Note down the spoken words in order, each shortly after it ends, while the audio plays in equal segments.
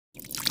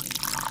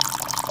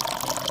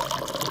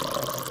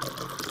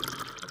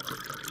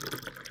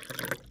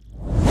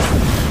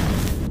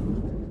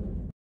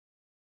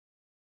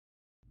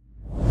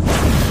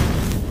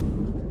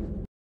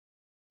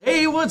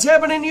what's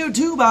happening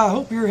YouTube? I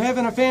hope you're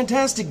having a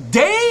fantastic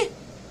day.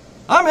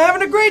 I'm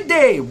having a great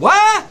day.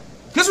 Why?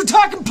 Because we're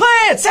talking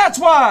plants, that's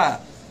why.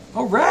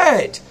 All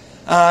right.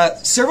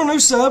 Several new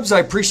subs, I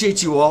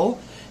appreciate you all.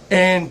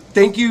 And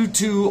thank you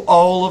to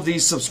all of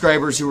these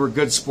subscribers who were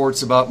good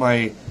sports about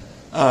my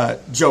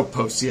joke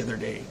post the other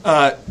day.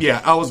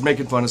 Yeah, I was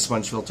making fun of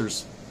sponge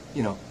filters.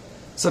 You know,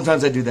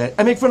 sometimes I do that.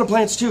 I make fun of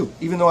plants too,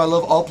 even though I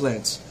love all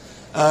plants.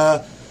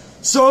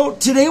 So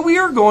today we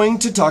are going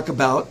to talk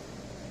about,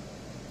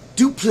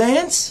 do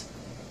plants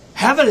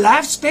have a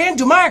lifespan?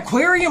 Do my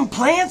aquarium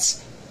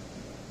plants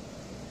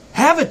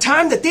have a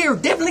time that they are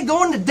definitely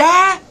going to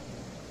die?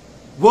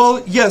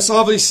 Well, yes,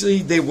 obviously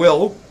they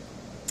will.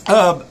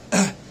 The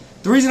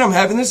reason I'm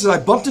having this is I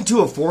bumped into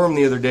a forum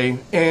the other day,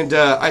 and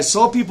I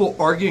saw people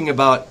arguing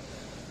about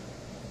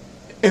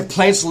if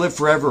plants live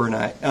forever or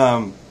not.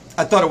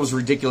 I thought it was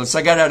ridiculous.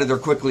 I got out of there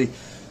quickly.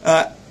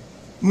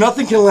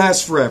 Nothing can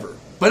last forever.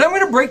 But I'm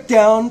going to break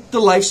down the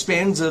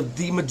lifespans of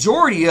the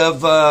majority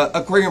of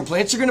aquarium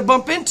plants you're going to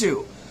bump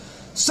into.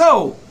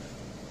 So,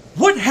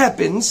 what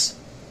happens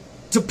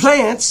to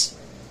plants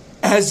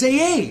as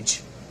they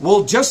age?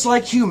 Well, just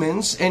like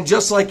humans and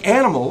just like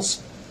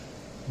animals,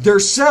 their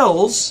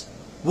cells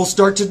will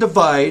start to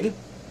divide.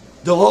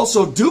 They'll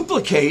also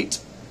duplicate.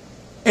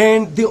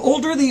 And the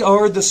older they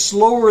are, the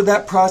slower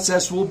that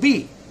process will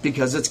be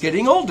because it's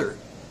getting older.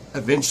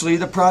 Eventually,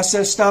 the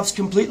process stops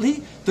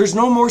completely. There's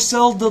no more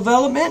cell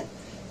development.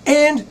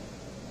 And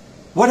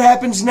what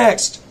happens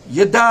next?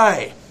 You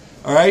die.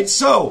 All right,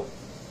 so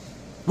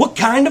what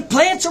kind of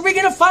plants are we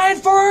going to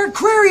find for our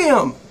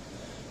aquarium?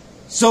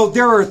 So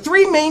there are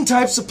three main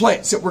types of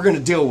plants that we're going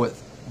to deal with.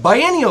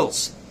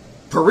 Biennials,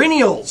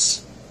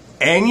 perennials,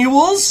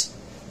 annuals,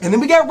 and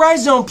then we got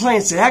rhizome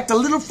plants that act a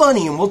little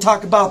funny, and we'll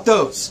talk about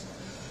those.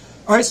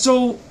 All right,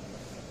 so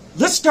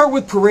let's start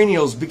with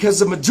perennials because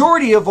the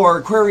majority of our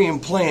aquarium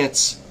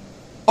plants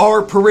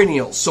are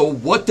perennials. So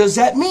what does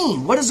that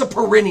mean? What is a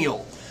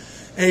perennial?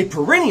 A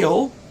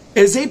perennial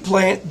is a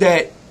plant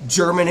that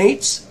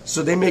germinates,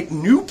 so they make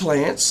new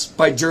plants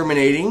by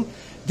germinating.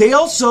 They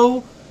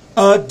also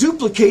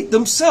duplicate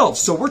themselves.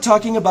 So we're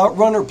talking about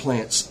runner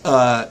plants,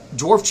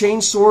 dwarf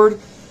chainsword,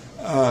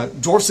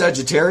 dwarf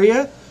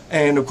sagittaria,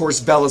 and of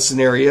course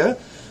Balancenaria.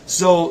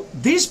 So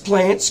these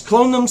plants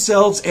clone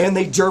themselves and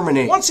they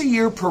germinate. Once a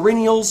year,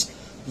 perennials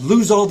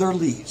lose all their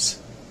leaves,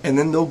 and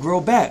then they'll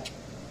grow back.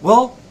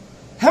 Well,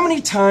 how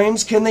many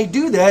times can they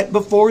do that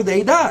before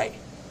they die?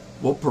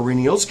 Well,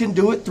 perennials can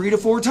do it 3 to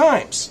 4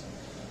 times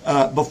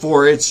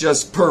before it's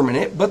just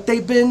permanent, but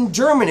they've been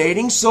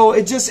germinating, so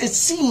it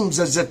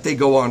seems as if they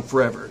go on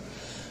forever.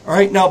 All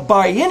right, now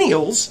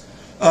biennials,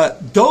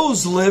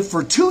 those live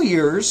for 2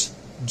 years,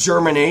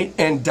 germinate,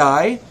 and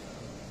die.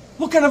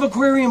 What kind of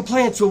aquarium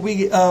plants will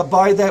we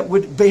buy that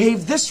would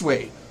behave this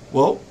way?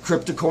 Well,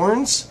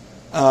 cryptocorns,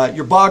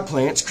 your bog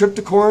plants,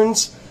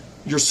 cryptocorns,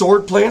 your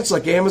sword plants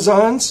like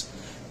Amazons,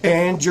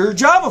 and your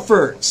Java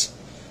ferns.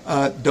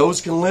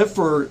 Those can live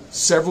for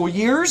several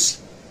years.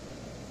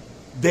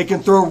 They can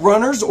throw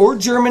runners or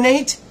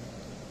germinate.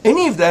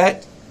 Any of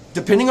that,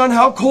 depending on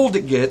how cold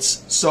it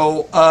gets.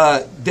 So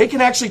they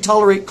can actually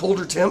tolerate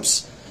colder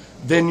temps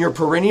than your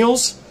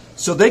perennials.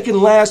 So they can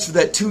last for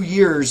that 2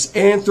 years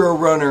and throw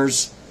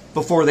runners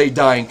before they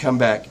die and come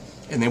back.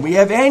 And then we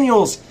have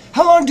annuals.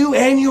 How long do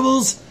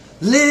annuals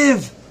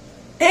live?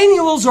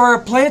 Annuals are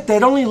a plant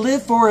that only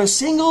live for a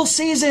single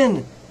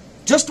season.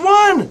 Just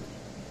one.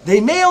 They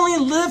may only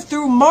live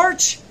through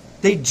March.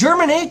 They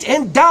germinate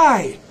and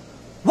die.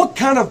 What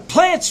kind of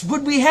plants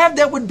would we have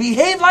that would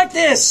behave like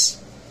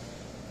this?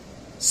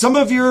 Some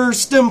of your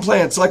stem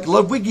plants like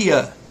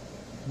Ludwigia,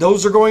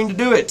 those are going to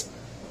do it.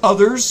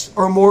 Others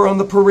are more on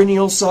the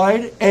perennial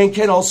side and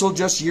can also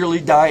just yearly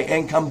die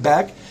and come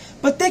back.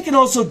 But they can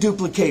also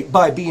duplicate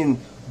by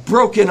being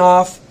broken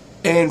off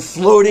and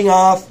floating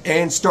off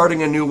and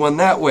starting a new one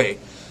that way.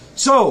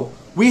 So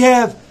we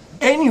have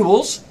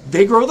annuals,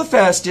 they grow the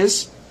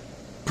fastest.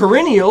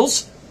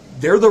 Perennials,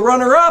 they're the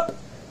runner-up.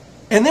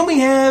 And then we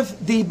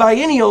have the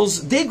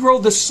biennials, they grow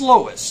the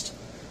slowest.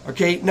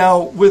 Okay,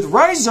 now with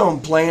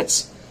rhizome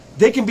plants,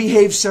 they can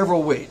behave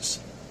several ways.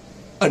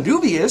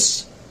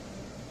 Anubias,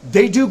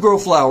 they do grow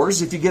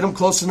flowers if you get them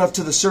close enough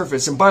to the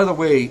surface. And by the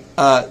way,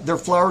 their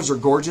flowers are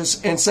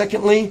gorgeous. And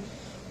secondly,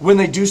 when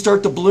they do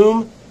start to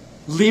bloom,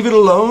 leave it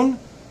alone.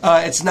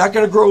 It's not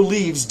going to grow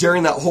leaves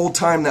during that whole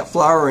time that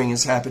flowering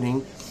is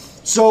happening.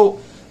 So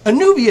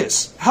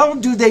Anubias, how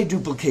do they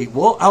duplicate?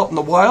 Well, out in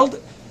the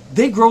wild,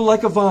 they grow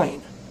like a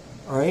vine.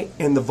 All right,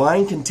 and the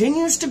vine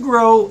continues to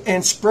grow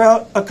and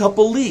sprout a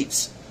couple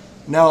leaves.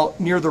 Now,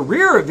 near the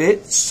rear of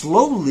it,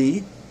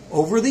 slowly,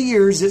 over the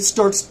years,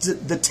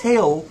 the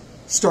tail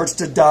starts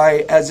to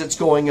die as it's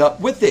going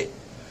up with it.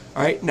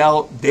 All right,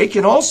 now they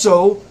can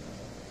also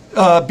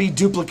be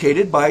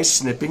duplicated by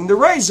snipping the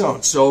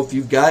rhizome. So if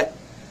you've got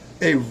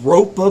a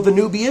rope of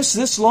Anubias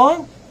this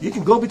long, you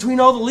can go between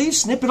all the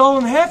leaves, snip it all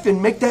in half,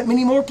 and make that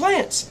many more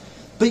plants.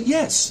 But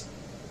yes,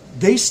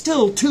 they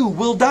still, too,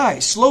 will die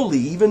slowly.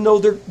 Even though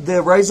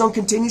the rhizome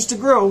continues to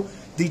grow,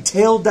 the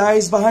tail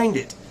dies behind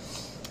it.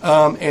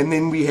 And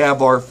then we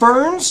have our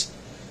ferns.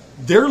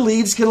 Their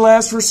leaves can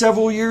last for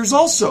several years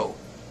also,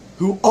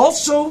 who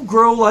also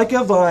grow like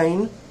a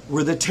vine,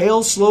 where the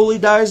tail slowly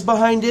dies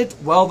behind it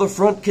while the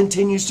front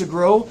continues to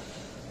grow.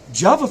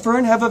 Java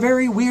fern have a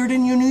very weird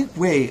and unique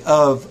way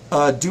of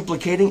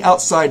duplicating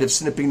outside of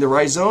snipping the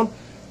rhizome.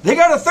 They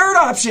got a third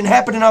option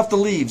happening off the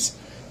leaves.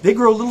 They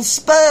grow little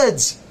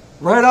spuds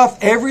right off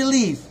every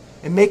leaf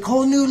and make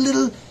whole new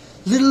little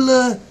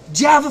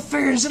Java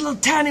ferns, little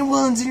tiny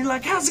ones. And you're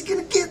like, how's it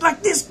going to get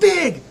like this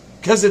big?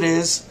 Because it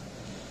is.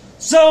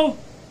 So,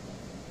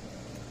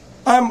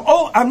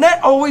 I'm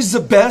not always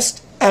the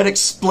best at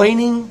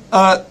explaining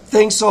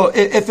things. So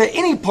if at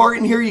any part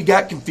in here you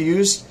got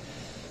confused,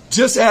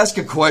 just ask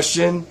a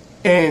question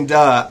and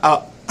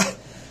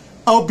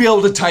I'll be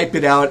able to type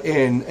it out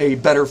in a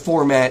better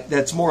format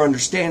that's more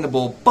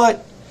understandable.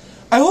 But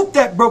I hope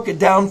that broke it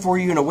down for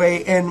you in a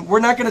way. And we're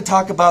not going to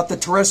talk about the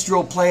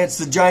terrestrial plants,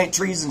 the giant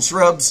trees and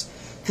shrubs,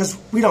 because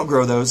we don't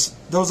grow those.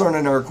 Those aren't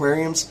in our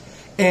aquariums.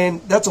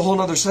 And that's a whole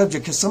other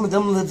subject, because some of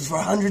them live for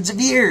hundreds of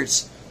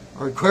years.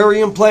 Our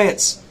aquarium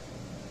plants.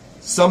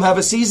 Some have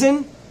a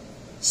season,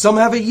 some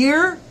have a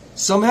year,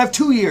 some have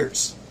 2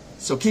 years.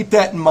 So keep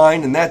that in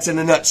mind, and that's in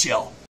a nutshell.